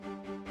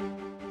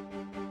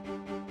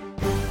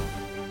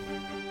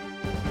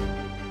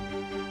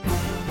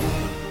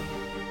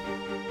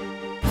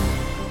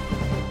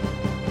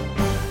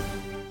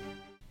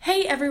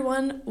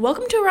everyone,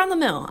 welcome to Around the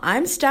Mill.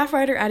 I'm Staff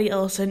Writer Addie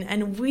Ellison,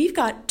 and we've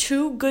got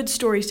 2 good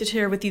stories to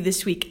share with you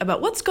this week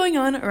about what's going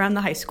on around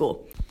the high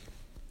school.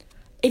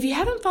 If you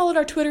haven't followed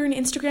our Twitter and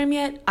Instagram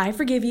yet, I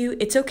forgive you,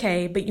 it's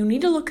okay, but you need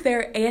to look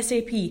there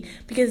ASAP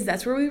because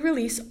that's where we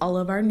release all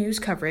of our news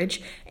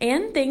coverage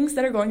and things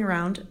that are going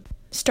around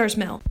Stars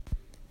Mill.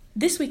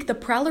 This week, the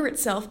Prowler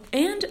itself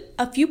and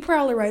a few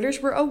Prowler writers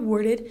were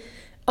awarded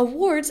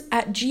awards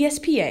at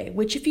GSPA,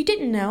 which, if you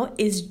didn't know,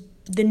 is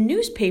the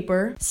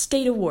newspaper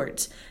state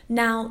awards.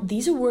 Now,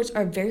 these awards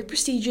are very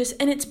prestigious,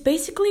 and it's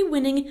basically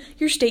winning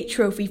your state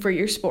trophy for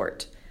your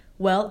sport.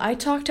 Well, I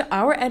talked to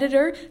our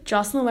editor,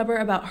 Joslyn Weber,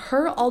 about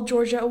her All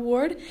Georgia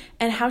Award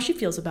and how she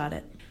feels about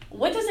it.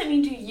 What does it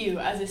mean to you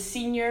as a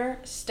senior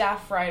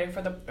staff writer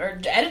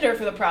editor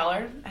for the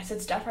Prowler? I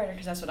said staff writer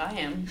because that's what I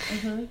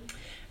am.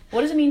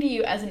 What does it mean to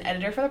you as an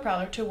editor for the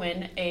Prowler to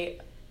win a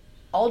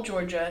All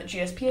Georgia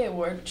GSPA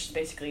award, which is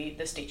basically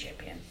the state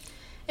champion?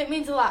 It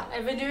means a lot.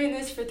 I've been doing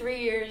this for 3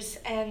 years,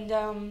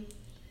 and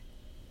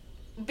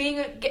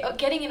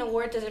getting an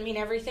award doesn't mean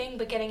everything,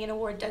 but getting an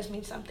award does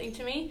mean something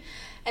to me.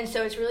 And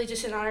so it's really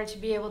just an honor to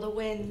be able to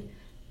win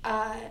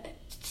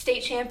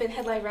state champ in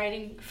headline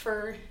writing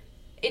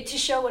to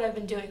show what I've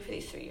been doing for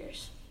these 3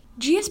 years.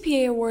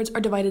 GSPA awards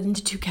are divided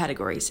into 2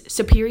 categories,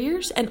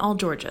 Superiors and All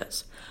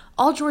Georgias.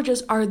 All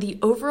Georgias are the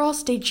overall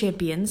state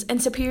champions, and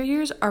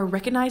Superiors are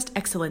recognized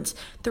excellence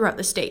throughout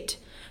the state.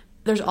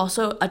 There's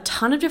also a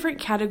ton of different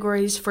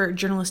categories for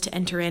journalists to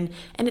enter in,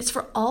 and it's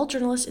for all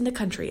journalists in the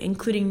country,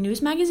 including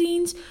news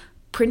magazines,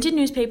 printed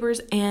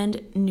newspapers,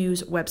 and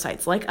news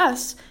websites like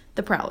us,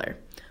 the Prowler.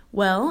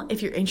 Well,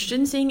 if you're interested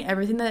in seeing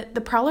everything that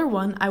the Prowler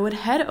won, I would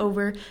head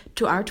over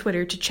to our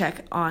Twitter to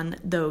check on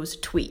those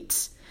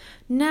tweets.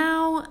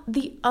 Now,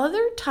 the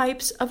other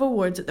types of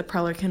awards that the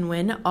Prowler can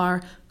win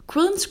are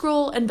Quill and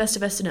Scroll and Best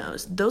of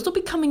S&Os. Those will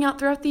be coming out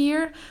throughout the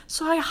year,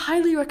 so I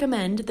highly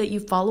recommend that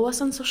you follow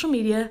us on social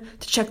media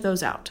to check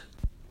those out.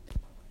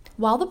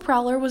 While the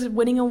Prowler was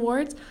winning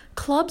awards,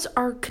 clubs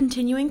are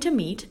continuing to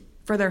meet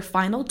for their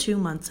final 2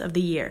 months of the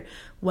year.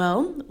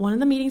 Well, one of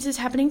the meetings is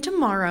happening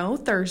tomorrow,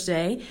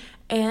 Thursday,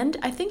 and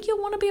I think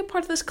you'll want to be a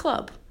part of this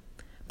club.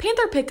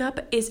 Panther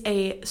Pickup is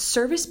a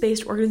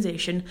service-based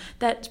organization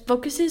that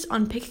focuses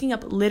on picking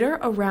up litter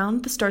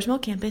around the Stars Mill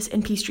campus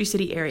and Peachtree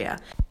City area.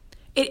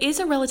 It is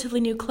a relatively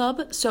new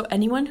club, so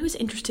anyone who's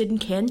interested and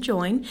can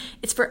join.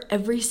 It's for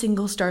every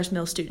single Stars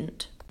Mill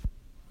student.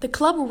 The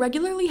club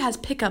regularly has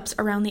pickups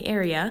around the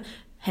area,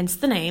 hence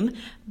the name,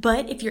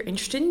 but if you're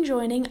interested in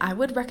joining, I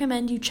would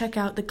recommend you check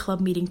out the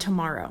club meeting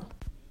tomorrow.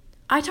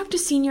 I talked to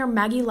senior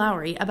Maggie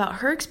Lowry about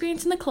her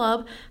experience in the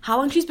club, how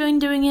long she's been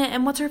doing it,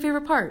 and what's her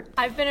favorite part.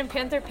 I've been in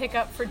Panther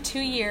Pickup for 2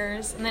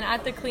 years, and then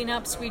at the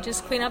cleanups, we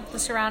just clean up the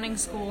surrounding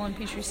school in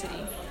Peachtree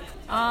City.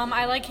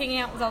 I like hanging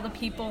out with all the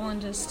people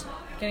and just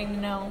getting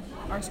to know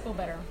our school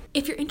better.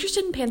 If you're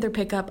interested in Panther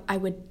Pickup, I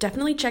would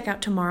definitely check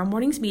out tomorrow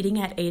morning's meeting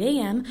at 8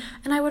 a.m.,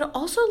 and I would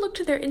also look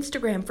to their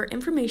Instagram for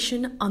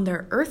information on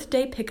their Earth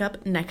Day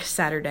pickup next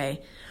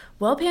Saturday.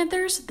 Well,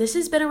 Panthers, this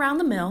has been Around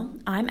the Mill.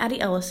 I'm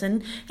Addie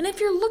Ellison, and if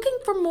you're looking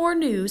for more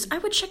news, I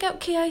would check out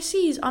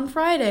KIC's on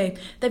Friday.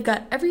 They've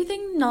got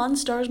everything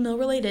non-Stars Mill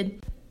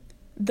related.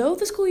 Though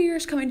the school year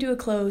is coming to a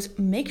close,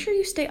 make sure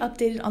you stay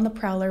updated on the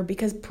Prowler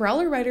because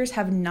Prowler writers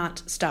have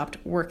not stopped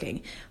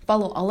working.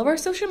 Follow all of our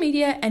social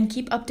media and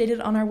keep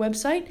updated on our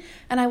website,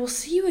 and I will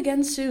see you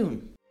again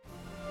soon.